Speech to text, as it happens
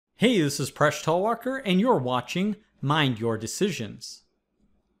Hey, this is Presh Talwalkar, and you're watching Mind Your Decisions.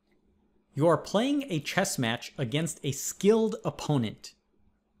 You are playing a chess match against a skilled opponent.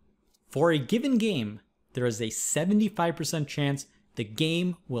 For a given game, there is a 75% chance the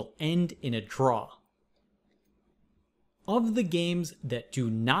game will end in a draw. Of the games that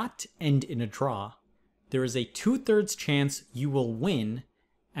do not end in a draw, there is a 2/3 chance you will win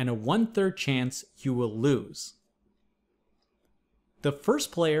and a 1/3 chance you will lose. The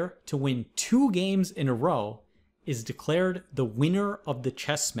first player to win 2 games in a row is declared the winner of the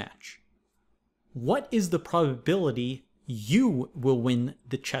chess match. What is the probability you will win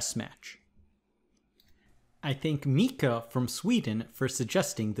the chess match? I thank Mika from Sweden for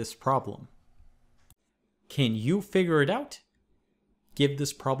suggesting this problem. Can you figure it out? Give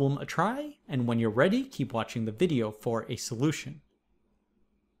this problem a try, and when you're ready, keep watching the video for a solution.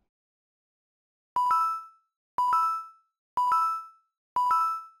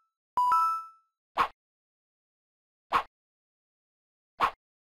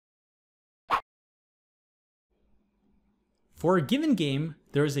 For a given game,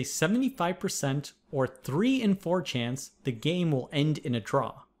 there is a 75% or 3 in 4 chance the game will end in a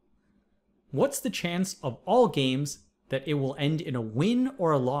draw. What's the chance of all games that it will end in a win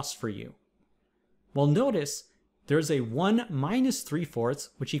or a loss for you? Well, notice there's a 1 minus 3/4,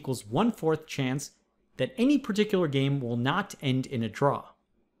 which equals 1/4 chance that any particular game will not end in a draw.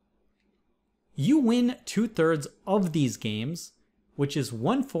 You win 2/3 of these games, which is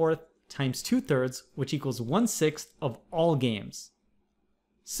 1/4 times 2/3, which equals 1/6 of all games.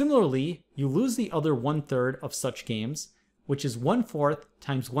 Similarly, you lose the other 1/3 of such games, which is 1/4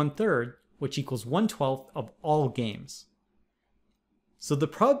 times 1/3, which equals 1/12 of all games. So the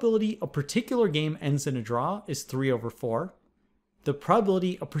probability a particular game ends in a draw is 3/4. The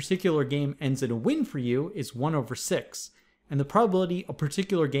probability a particular game ends in a win for you is 1/6. And the probability a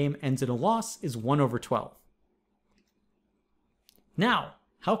particular game ends in a loss is 1/12. Now,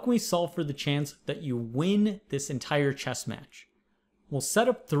 how can we solve for the chance that you win this entire chess match? We'll set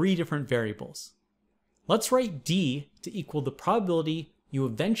up 3 different variables. Let's write D to equal the probability you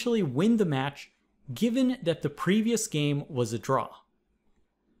eventually win the match given that the previous game was a draw.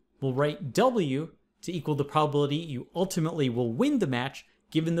 We'll write W to equal the probability you ultimately will win the match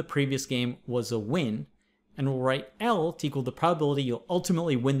given the previous game was a win. And we'll write L to equal the probability you'll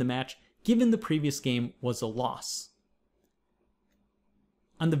ultimately win the match given the previous game was a loss.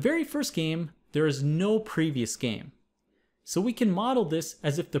 On the very first game, there is no previous game. So we can model this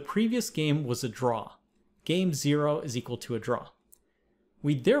as if the previous game was a draw. Game 0 is equal to a draw.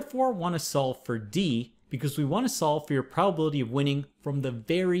 We therefore want to solve for D because we want to solve for your probability of winning from the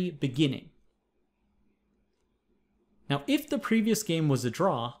very beginning. Now, if the previous game was a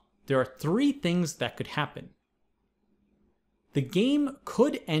draw, there are 3 things that could happen. The game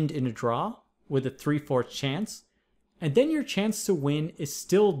could end in a draw with a 3/4 chance, and then your chance to win is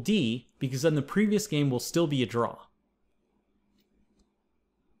still D because then the previous game will still be a draw.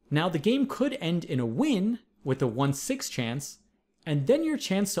 Now the game could end in a win with a 1/6 chance, and then your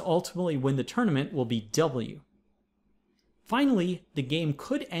chance to ultimately win the tournament will be W. Finally, the game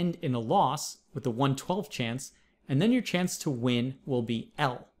could end in a loss with a 1/12 chance, and then your chance to win will be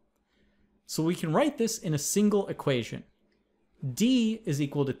L. So we can write this in a single equation. D is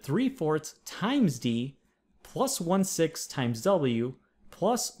equal to 3/4 times D plus 1/6 times W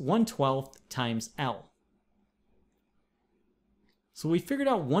plus 1/12 times L. So we figured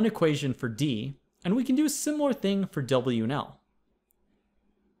out one equation for D, and we can do a similar thing for W and L.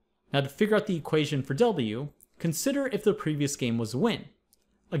 Now to figure out the equation for W, consider if the previous game was a win.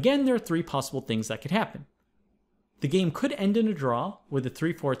 Again, there are 3 possible things that could happen. The game could end in a draw with a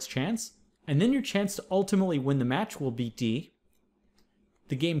 3/4 chance, and then your chance to ultimately win the match will be D.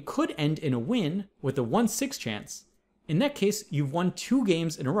 The game could end in a win with a 1/6 chance. In that case, you've won 2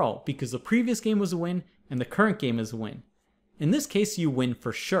 games in a row because the previous game was a win and the current game is a win. In this case, you win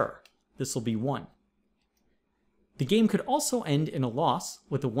for sure. This will be 1. The game could also end in a loss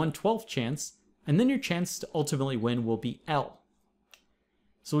with a 1/12 chance, and then your chance to ultimately win will be L.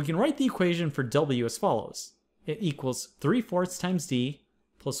 So we can write the equation for W as follows. It equals 3/4 times D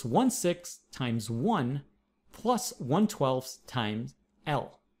plus 1/6 times 1 plus 1/12 times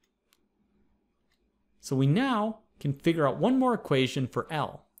L. So we now can figure out one more equation for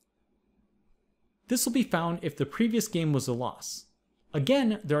L. This will be found if the previous game was a loss.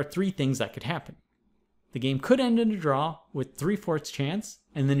 Again, there are 3 things that could happen. The game could end in a draw with 3/4 chance,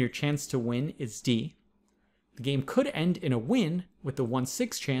 and then your chance to win is D. The game could end in a win with a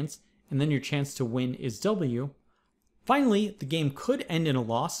 1/6 chance, and then your chance to win is W. Finally, the game could end in a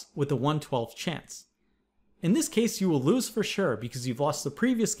loss with a 1/12 chance. In this case, you will lose for sure because you've lost the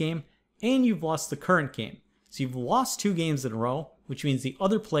previous game and you've lost the current game. So you've lost 2 games in a row, which means the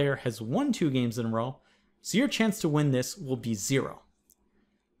other player has won 2 games in a row, so your chance to win this will be 0.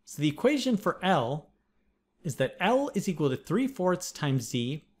 So the equation for L is that L is equal to 3/4 times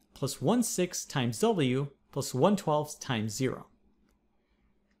Z plus 1/6 times W plus 1/12 times 0.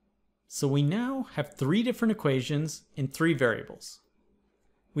 So we now have 3 different equations in 3 variables.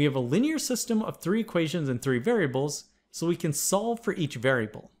 We have a linear system of 3 equations and 3 variables, so we can solve for each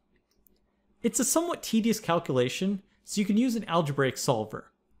variable. It's a somewhat tedious calculation, so you can use an algebraic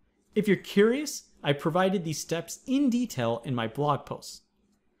solver. If you're curious, I provided these steps in detail in my blog post.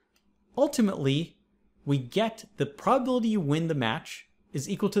 Ultimately, we get the probability you win the match is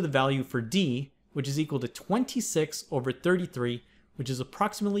equal to the value for D, which is equal to 26 over 33, which is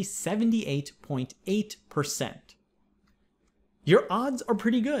approximately 78.8%. Your odds are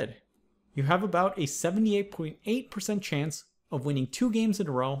pretty good. You have about a 78.8% chance of winning 2 games in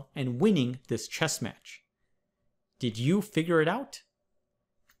a row and winning this chess match. Did you figure it out?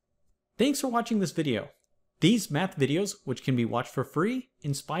 Thanks for watching this video. These math videos, which can be watched for free,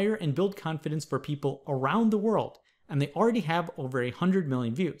 inspire and build confidence for people around the world, and they already have over 100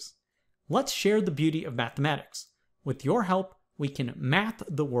 million views. Let's share the beauty of mathematics. With your help, we can math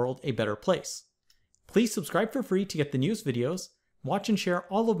the world a better place. Please subscribe for free to get the newest videos, watch and share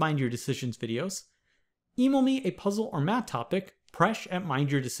all of Mind Your Decisions videos, email me a puzzle or math topic,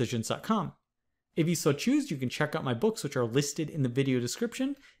 presh@mindyourdecisions.com. If you so choose, you can check out my books, which are listed in the video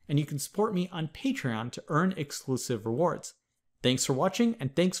description, and you can support me on Patreon to earn exclusive rewards. Thanks for watching,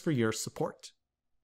 and thanks for your support.